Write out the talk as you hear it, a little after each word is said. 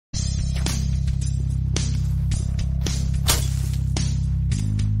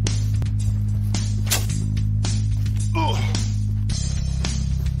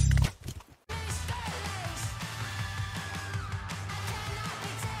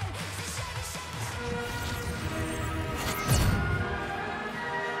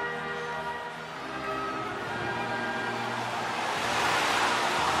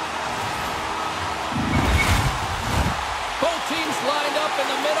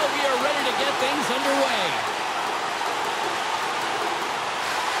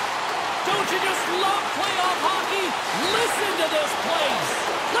just love playoff hockey? Listen to this place.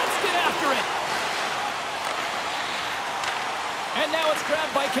 Let's get after it. And now it's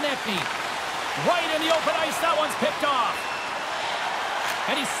grabbed by Konechny. Right in the open ice, that one's picked off.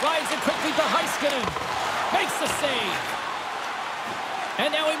 And he slides it quickly to Heiskanen. Makes the save.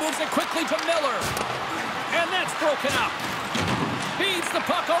 And now he moves it quickly to Miller. And that's broken up. Feeds the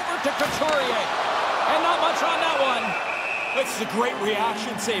puck over to Couturier. And not much on that one. This is a great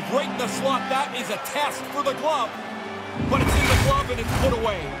reaction save. Right in the slot. That is a test for the glove. But it's in the glove and it's put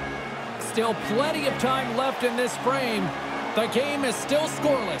away. Still plenty of time left in this frame. The game is still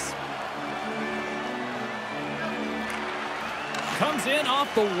scoreless. Comes in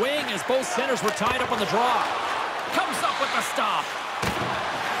off the wing as both centers were tied up on the draw. Comes up with the stop.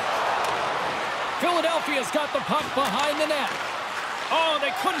 Philadelphia's got the puck behind the net. Oh,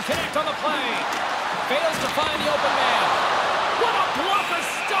 they couldn't connect on the play. Fails to find the open man. What a blocker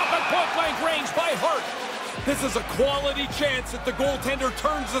stop at point-blank range by Hart. This is a quality chance that the goaltender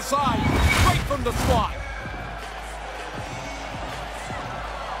turns aside right from the slot.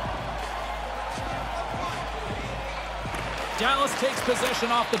 Dallas takes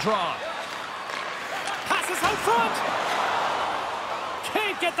possession off the draw. Passes out front.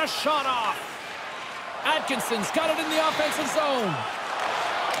 Can't get the shot off. Atkinson's got it in the offensive zone.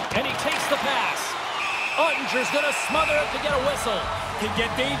 And he takes the pass. Ottinger's going to smother it to get a whistle. Can get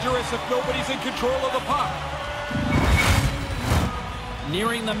dangerous if nobody's in control of the puck.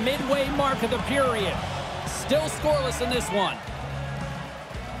 Nearing the midway mark of the period. Still scoreless in this one.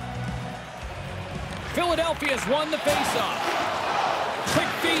 Philadelphia's won the faceoff. Quick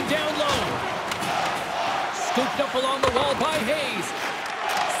feed down low. Scooped up along the wall by Hayes.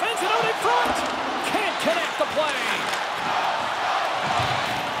 Sends it out in front. Can't connect the play.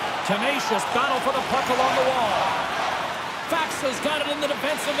 Tenacious battle for the puck along the wall. Faxa's got it in the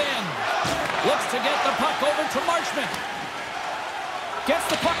defensive end. Looks to get the puck over to Marchment. Gets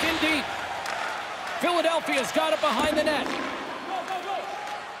the puck in deep. Philadelphia's got it behind the net.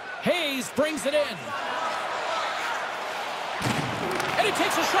 Hayes brings it in. And he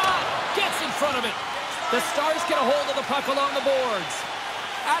takes a shot. Gets in front of it. The Stars get a hold of the puck along the boards.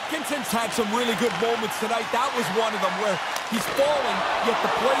 Atkinson's had some really good moments tonight. That was one of them where he's falling, yet the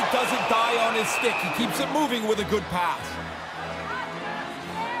play doesn't die on his stick. He keeps it moving with a good pass.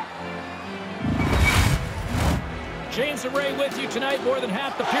 James and Ray with you tonight. More than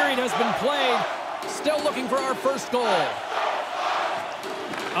half the period has been played. Still looking for our first goal.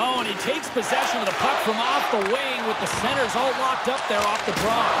 Oh, and he takes possession of the puck from off the wing with the centers all locked up there off the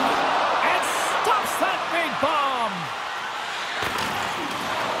draw. And stops that big bomb.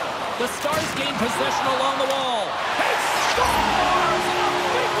 The Stars gain possession along the wall. He scores! And a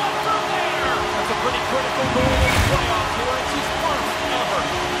big one from there. That's a pretty critical goal in the playoffs here. It's his first ever.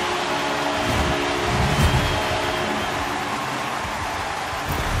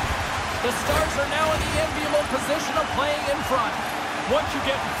 The Stars are now in the enviable position of playing in front. Once you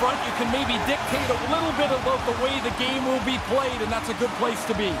get in front, you can maybe dictate a little bit about the way the game will be played, and that's a good place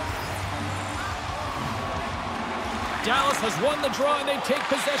to be. Dallas has won the draw, and they take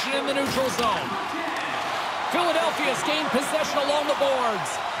possession in the neutral zone. Philadelphia's gained possession along the boards.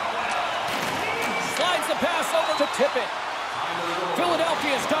 Slides the pass over to Tippett.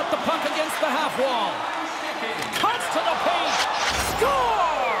 Philadelphia's got the puck against the half wall. Cuts to the paint.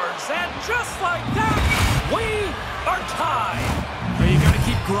 Scores! And just like that, we are tied. You got to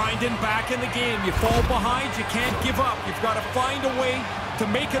keep grinding back in the game. You fall behind, you can't give up. You've got to find a way to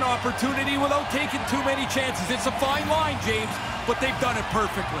make an opportunity without taking too many chances. It's a fine line, James, but they've done it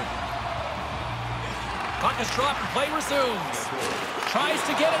perfectly. Puck is dropped and play resumes. Tries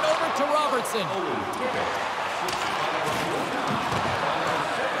to get it over to Robertson.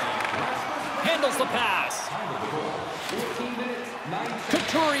 Handles the pass.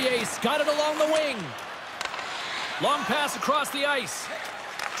 Couturier's got it along the wing. Long pass across the ice.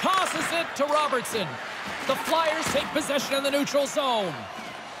 Tosses it to Robertson. The Flyers take possession in the neutral zone.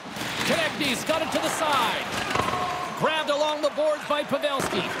 Konechny's got it to the side. Grabbed along the boards by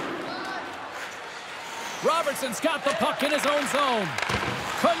Pavelski. Robertson's got the puck in his own zone.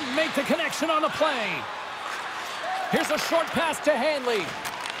 Couldn't make the connection on the play. Here's a short pass to Hanley.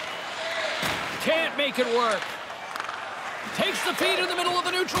 Can't make it work. Takes the feed in the middle of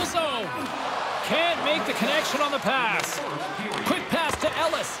the neutral zone. Can't make the connection on the pass. Quick pass to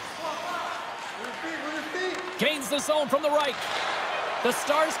Ellis. Gains the zone from the right. The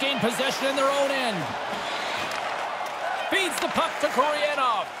Stars gain possession in their own end. Feeds the puck to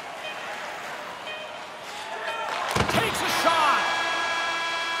Koryanov. Takes a shot.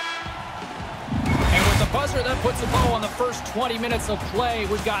 And with the buzzer buzzer. That puts a bow on the first 20 minutes of play.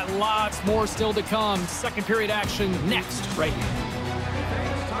 We've got lots more still to come. Second period action next, right here.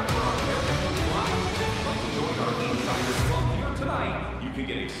 Tonight, you can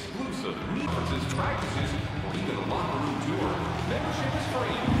get exclusive conferences, practices, or even a locker room tour. Membership is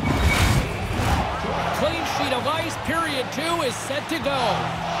free. Clean sheet of ice. Period 2 is set to go.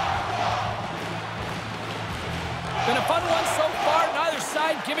 Been a fun one so far. Neither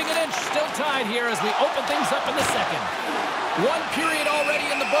side giving an inch. Still tied here as we open things up in the second. One period already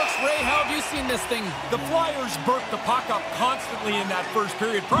in the books. Ray, how have you seen this thing? The Flyers burnt the puck up constantly in that first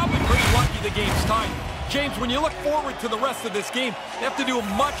period. Probably pretty lucky the game's tied. James, when you look forward to the rest of this game, they have to do a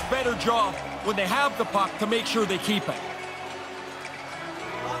much better job when they have the puck to make sure they keep it.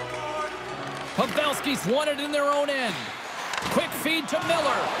 Pavelski's won it in their own end. Quick feed to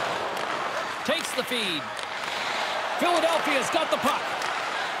Miller. Takes the feed. Philadelphia's got the puck.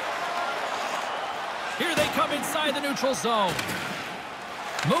 Here they come inside the neutral zone.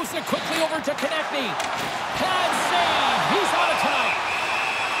 Moves it quickly over to Konechny. Pad save. He's on it tonight.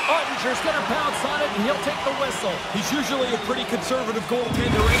 Ottinger's going to bounce on it, and he'll take the whistle. He's usually a pretty conservative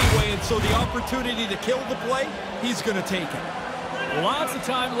goaltender anyway, and so the opportunity to kill the play, he's going to take it. Lots of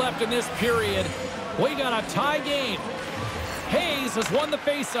time left in this period. We got a tie game. Hayes has won the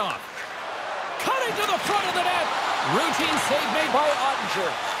faceoff. Cutting to the front of the net. Routine save made by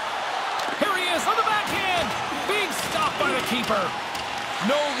Ottinger. Here he is on the backhand. Being stopped by the keeper.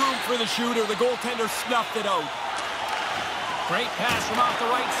 No room for the shooter. The goaltender snuffed it out. Great pass from off the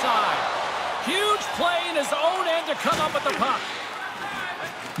right side. Huge play in his own end to come up with the puck.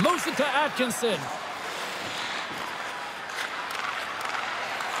 Moves it to Atkinson.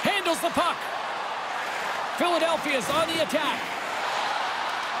 Handles the puck. Philadelphia's on the attack.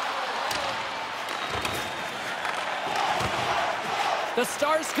 The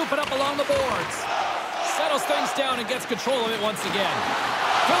Stars scoop it up along the boards. Settles things down and gets control of it once again.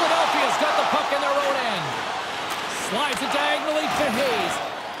 Philadelphia's got the puck in their own end. Slides it diagonally to Hayes.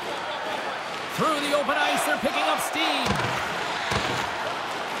 Through the open ice, they're picking up steam.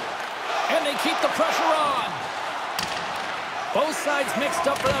 And they keep the pressure on. Both sides mixed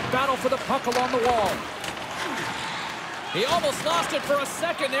up for that battle for the puck along the wall. He almost lost it for a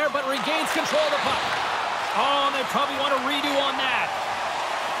second there, but regains control of the puck. Oh, and they probably want a redo on that.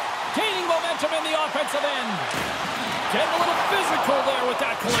 Gaining momentum in the offensive end. Getting a little physical there with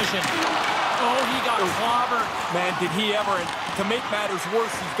that collision. Oh, he got clobbered. Man, did he ever. And to make matters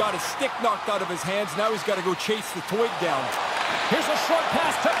worse, he's got his stick knocked out of his hands. Now he's got to go chase the twig down. Here's a short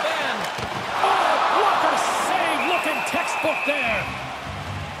pass to Ben. Oh, blocker save. Looking textbook there.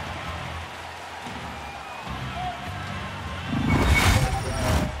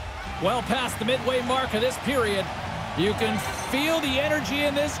 Well past the midway mark of this period. You can feel the energy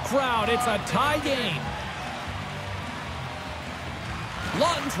in this crowd. It's a tie game.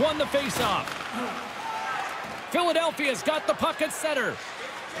 Lawton's won the faceoff. Philadelphia's got the puck at center.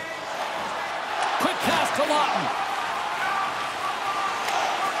 Quick pass to Lawton.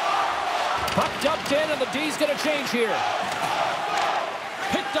 Puck dumped in, and the D's going to change here.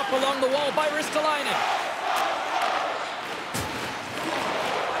 Picked up along the wall by Ristolainen.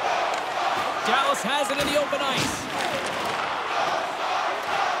 Dallas has it in the open ice.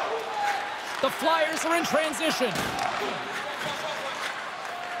 The Flyers are in transition.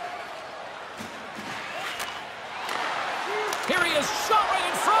 Here he is, shot right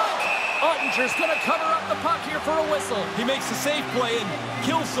in front. Ottinger's going to cover up the puck here for a whistle. He makes a safe play and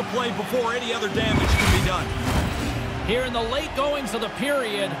kills the play before any other damage can be done. Here in the late goings of the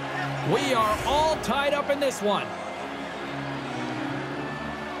period, we are all tied up in this one.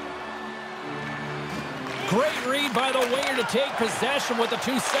 Great read by the winger to take possession with the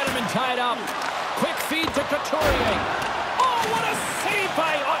two centermen tied up. Quick feed to Couturier. Oh, what a save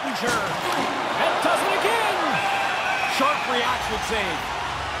by Ottinger. And does it again. Sharp reaction save.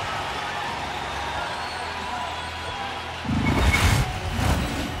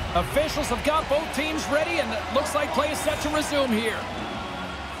 Officials have got both teams ready, and it looks like play is set to resume here.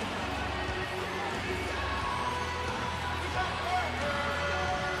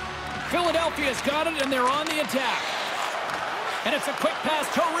 Philadelphia's got it, and they're on the attack. And it's a quick pass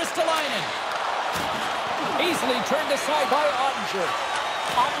to Ristolainen. Easily turned aside by Ottinger.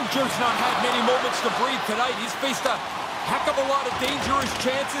 Ottinger's not had many moments to breathe tonight. He's faced a heck of a lot of dangerous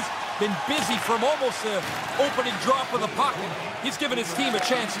chances. Been busy from almost the opening drop of the puck. And he's given his team a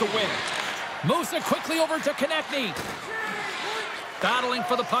chance to win. Moves it quickly over to Konechny. Battling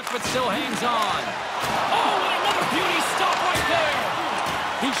for the puck, but still hangs on. Oh, and another beauty stop right there.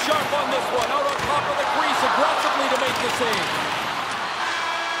 He's sharp on this one, out on top of the crease aggressively to make the save.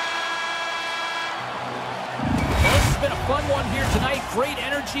 fun one here tonight. Great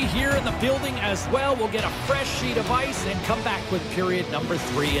energy here in the building as well. We'll get a fresh sheet of ice and come back with period number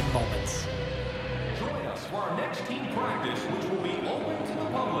 3 in moments. Join us for our next team practice, which will be open to the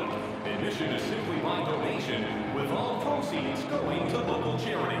public. Admission is simply by donation, with all proceeds going to local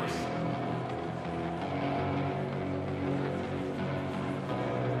charities.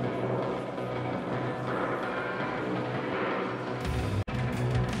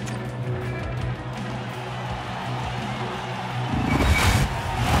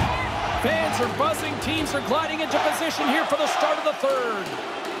 Fans are buzzing. Teams are gliding into position here for the start of the third.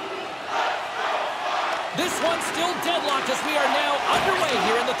 This one's still deadlocked as we are now underway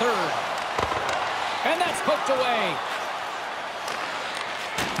here in the third. And that's poked away.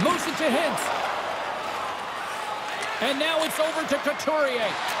 Moves it to Hintz. And now it's over to Couturier.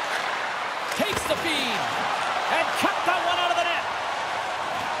 Takes the feed. And kept that one out of the net.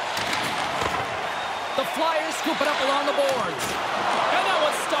 The Flyers scoop it up along the boards. And that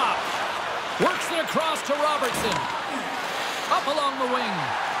one's stopped. Works it across to Robertson. Up along the wing.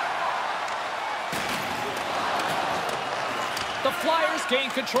 The Flyers gain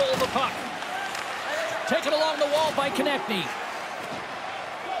control of the puck. Taken along the wall by Konechny.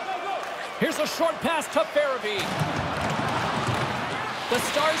 Here's a short pass to Farabee. The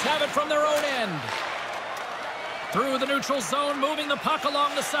Stars have it from their own end. Through the neutral zone, moving the puck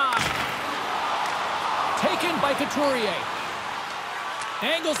along the side. Taken by Couturier.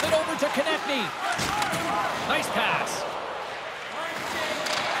 Angles it over to Konechny. Nice pass.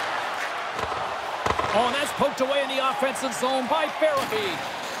 Oh, and that's poked away in the offensive zone by Farabee.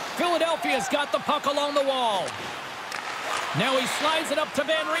 Philadelphia's got the puck along the wall. Now he slides it up to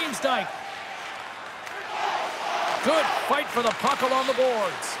Van Riemsdyk. Good fight for the puck along the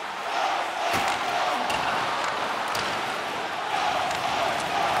boards.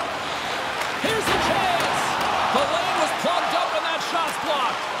 Here's a chance. The lane was plugged up and that shot's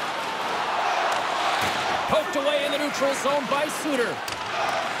blocked. Poked away in the neutral zone by Suter.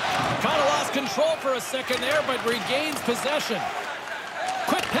 Kind of lost control for a second there, but regains possession.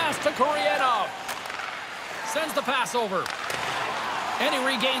 Quick pass to Koreanov. Sends the pass over. And he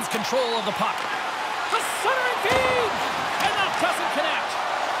regains control of the puck. The centering feed! And that doesn't connect.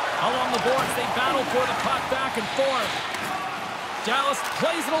 Along the boards, they battle for the puck back and forth. Dallas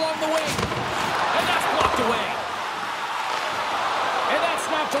plays it along the wing. And that's blocked away. And that's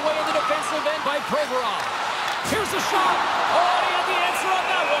snapped away in the defensive end by Provorov. Here's the shot. Oh, he had the answer on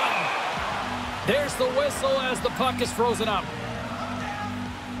that one. There's the whistle as the puck is frozen up.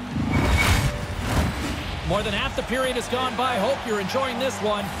 More than half the period has gone by. Hope you're enjoying this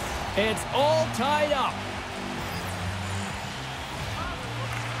one. It's all tied up.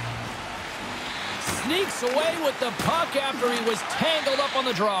 Sneaks away with the puck after he was tangled up on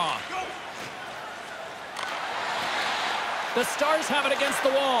the draw. The Stars have it against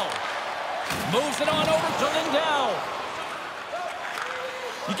the wall. Moves it on over to Lindell.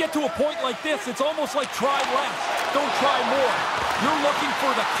 You get to a point like this, it's almost like try less. Don't try more. You're looking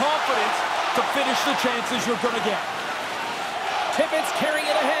for the confidence to finish the chances you're going to get. Tippett's carrying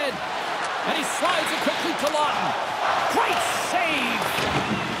it ahead. And he slides it quickly to Lawton. Great save!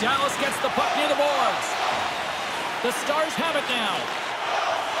 Dallas gets the puck near the boards. The Stars have it now.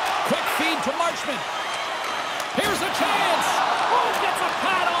 Quick feed to Marchment. Here's a chance! Oh, gets a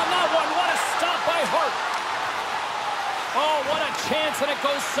pad on that one. What a stop by Hart. Oh, what a chance, and it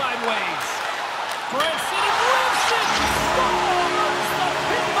goes sideways. Branson lifts it! Scores! The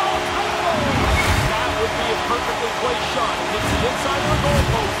pinball tackle! That would be a perfectly placed shot. Hits the inside of the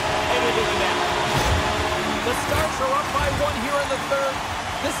goalpost and into the net. The Stars are up by 1 here in the third.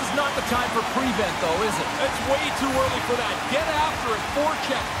 This is not the time for prevent, though, is it? It's way too early for that. Get after it,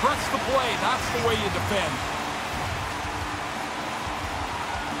 forecheck, press the play. That's the way you defend.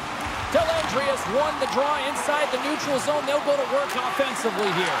 Dellandry has won the draw inside the neutral zone. They'll go to work offensively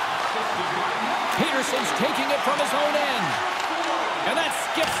here. Peterson's taking it from his own end. And that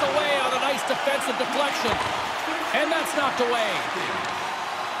skips away on a nice defensive deflection. And that's knocked away.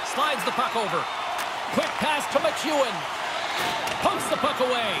 Slides the puck over. Quick pass to McEwen. Pumps the puck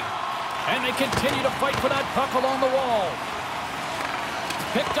away. And they continue to fight for that puck along the wall.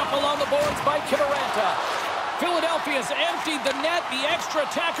 Picked up along the boards by Kiviranta. Philadelphia's emptied the net. The extra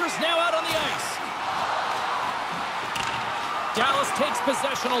attackers now out on the ice. Dallas takes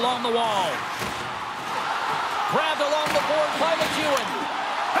possession along the wall. Grabbed along the board by McEwen.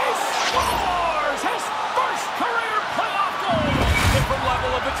 He scores! His first career playoff goal! Different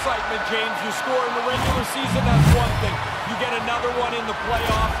level of excitement, James. You score in the regular season, that's one thing. You get another one in the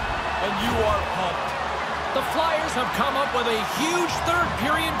playoffs, and you are pumped. The Flyers have come up with a huge third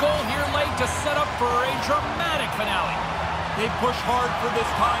period goal here late to set up for a dramatic finale. They push hard for this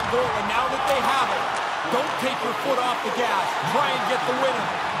time goal, and now that they have it, don't take your foot off the gas. Try and get the winner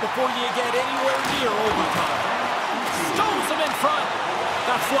before you get anywhere near overtime. Stones him in front.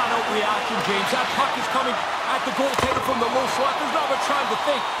 That flat-out reaction, James. That puck is coming at the goaltender from the low slot. There's not much time to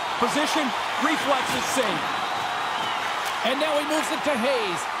think. Position, reflexes, save. And now he moves it to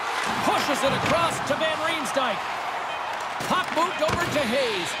Hayes. Pushes it across to Van Riemsdyk. Puck moved over to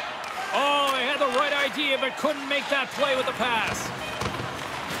Hayes. Oh, he had the right idea, but couldn't make that play with the pass.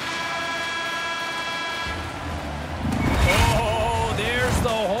 Oh, there's the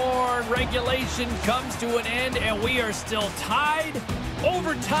horn. Regulation comes to an end, and we are still tied.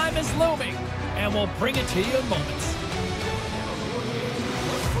 Overtime is looming, and we'll bring it to you in moments.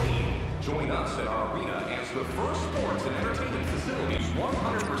 Join us at our arena as the first sports and entertainment facilities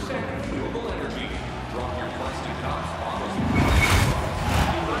 100% renewable energy. Drop your plastic cups, bottles,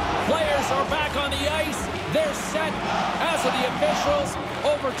 Players are back on the ice. They're set. As of the officials,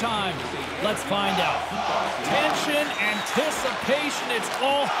 overtime. Let's find out. Tension, anticipation, it's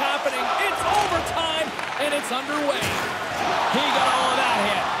all happening. It's overtime, and it's underway. He got all of that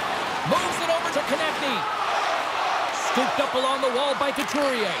hit. Moves it over to Konechny. Scooped up along the wall by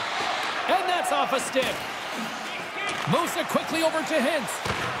Couturier. And that's off a stick. Moves it quickly over to Hintz.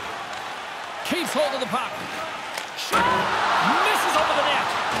 Keeps hold of the puck. Shot! Misses over the net.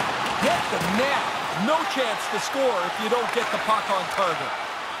 Hit the net. No chance to score if you don't get the puck on target.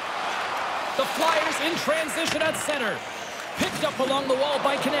 The Flyers in transition at center. Picked up along the wall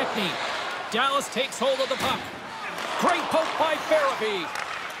by Konechny. Dallas takes hold of the puck. Great poke by Farabee.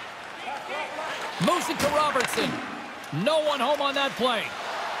 Moves it to Robertson. No one home on that play.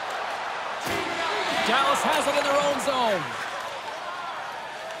 Dallas has it in their own zone.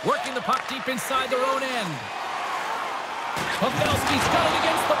 Working the puck deep inside their own end. Pavelski's got it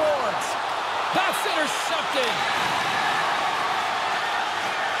against the boards. That's intercepted.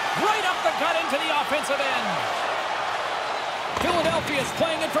 Right up the gut into the offensive end. Philadelphia's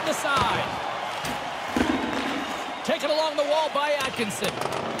playing it from the side. Taken along the wall by Atkinson.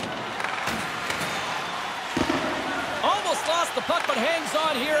 Almost lost the puck, but hangs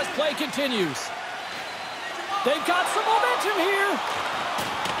on here as play continues. They've got some momentum here.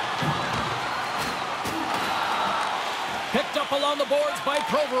 Picked up along the boards by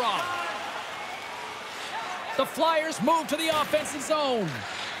Provorov. The Flyers move to the offensive zone.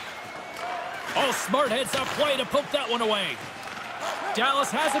 Oh, smart heads-up play to poke that one away. Dallas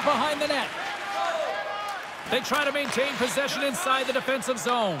has it behind the net. They try to maintain possession inside the defensive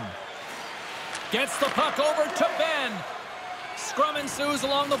zone. Gets the puck over to Ben. Scrum ensues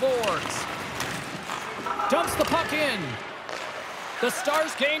along the boards. Dumps the puck in. The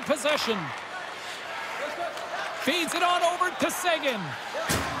Stars gain possession. Feeds it on over to Seguin.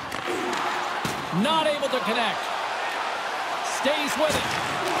 Not able to connect. Stays with it.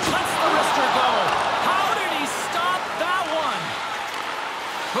 Lets the wrister go. How did he stop that one?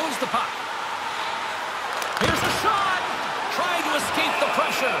 Moves the puck. Here's a shot. Trying to escape the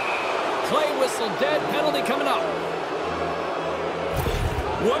pressure. Play whistle dead. Penalty coming up.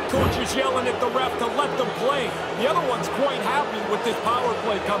 One coach is yelling at the ref to let them play. The other one's quite happy with this power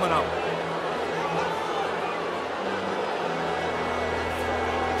play coming up.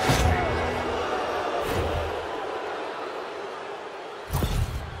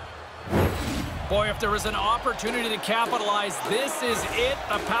 Boy, if there is an opportunity to capitalize, this is it.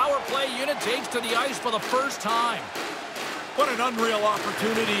 The power play unit takes to the ice for the first time. What an unreal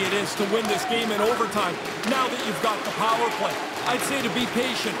opportunity it is to win this game in overtime now that you've got the power play. I'd say to be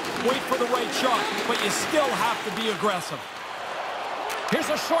patient, wait for the right shot, but you still have to be aggressive.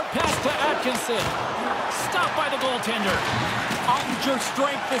 Here's a short pass to Atkinson. Stopped by the goaltender. Ottinger's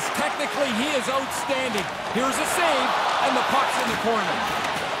strength is technically, he is outstanding. Here's a save, and the puck's in the corner.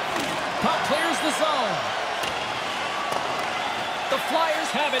 Puck clears the zone. The Flyers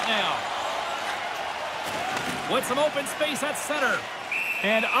have it now. With some open space at center.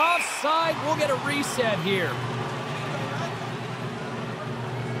 And offside, we'll get a reset here.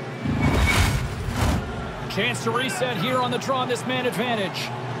 Chance to reset here on the draw on this man advantage.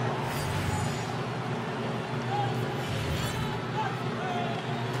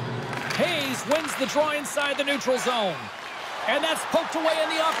 Hayes wins the draw inside the neutral zone. And that's poked away in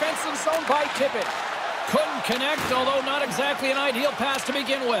the offensive zone by Tippett. Couldn't connect, although not exactly an ideal pass to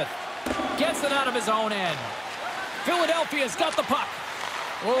begin with. Gets it out of his own end. Philadelphia's got the puck.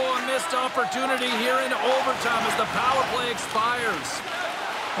 Oh, a missed opportunity here in overtime as the power play expires.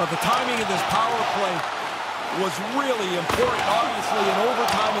 The timing of this power play was really important, obviously, in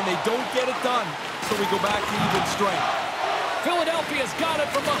overtime, and they don't get it done, so we go back to even strength. Philadelphia's got it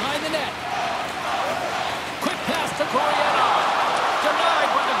from behind the net. Quick pass to Goriano. Denied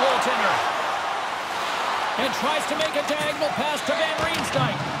by the goaltender. And tries to make a diagonal pass to Van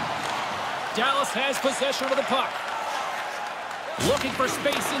Riemsdyk. Dallas has possession of the puck. Looking for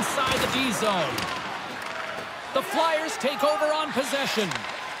space inside the D zone. The Flyers take over on possession.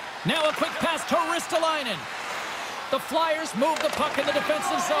 Now a quick pass to Ristolainen. The Flyers move the puck in the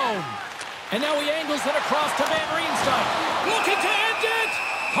defensive zone. And now he angles it across to Van Riemsdyk. Looking to end it!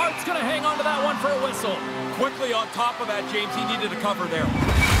 Hart's going to hang on to that one for a whistle. Quickly on top of that, James, he needed to cover there.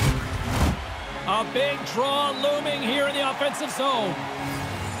 A big draw looming here in the offensive zone.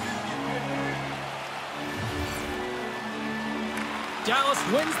 Dallas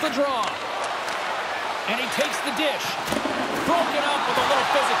wins the draw. And he takes the dish. Broken up with a little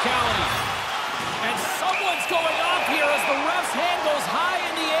physicality. And someone's going off here as the ref's hand goes high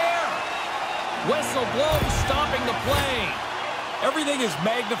in the air. Whistle blows, stopping the play. Everything is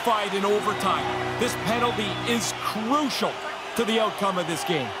magnified in overtime. This penalty is crucial to the outcome of this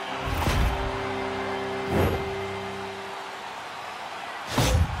game.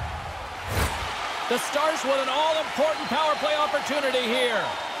 The Stars with an all-important power play opportunity here.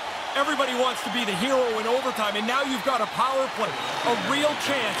 Everybody wants to be the hero in overtime, and now you've got a power play, a real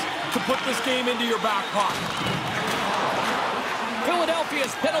chance to put this game into your back pocket.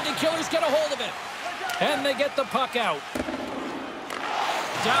 Philadelphia's penalty killers get a hold of it. And they get the puck out.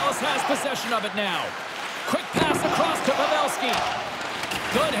 Dallas has possession of it now. Quick pass across to Pavelski.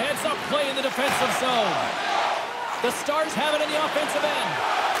 Good heads-up play in the defensive zone. The Stars have it in the offensive end.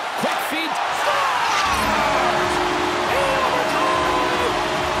 Quick feed.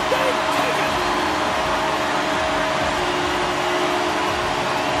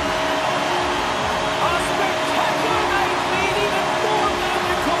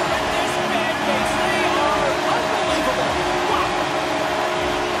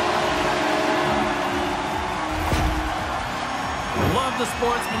 The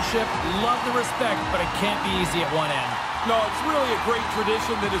sportsmanship, love the respect, but it can't be easy at one end. No, it's really a great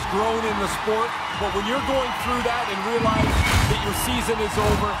tradition that has grown in the sport, but when you're going through that and realize that your season is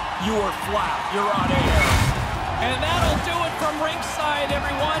over, you are flat. You're on air. And that'll do it from ringside,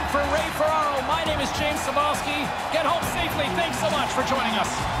 everyone. For Ray Ferraro, my name is James Cybulski. Get home safely. Thanks so much for joining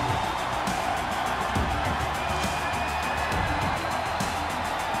us.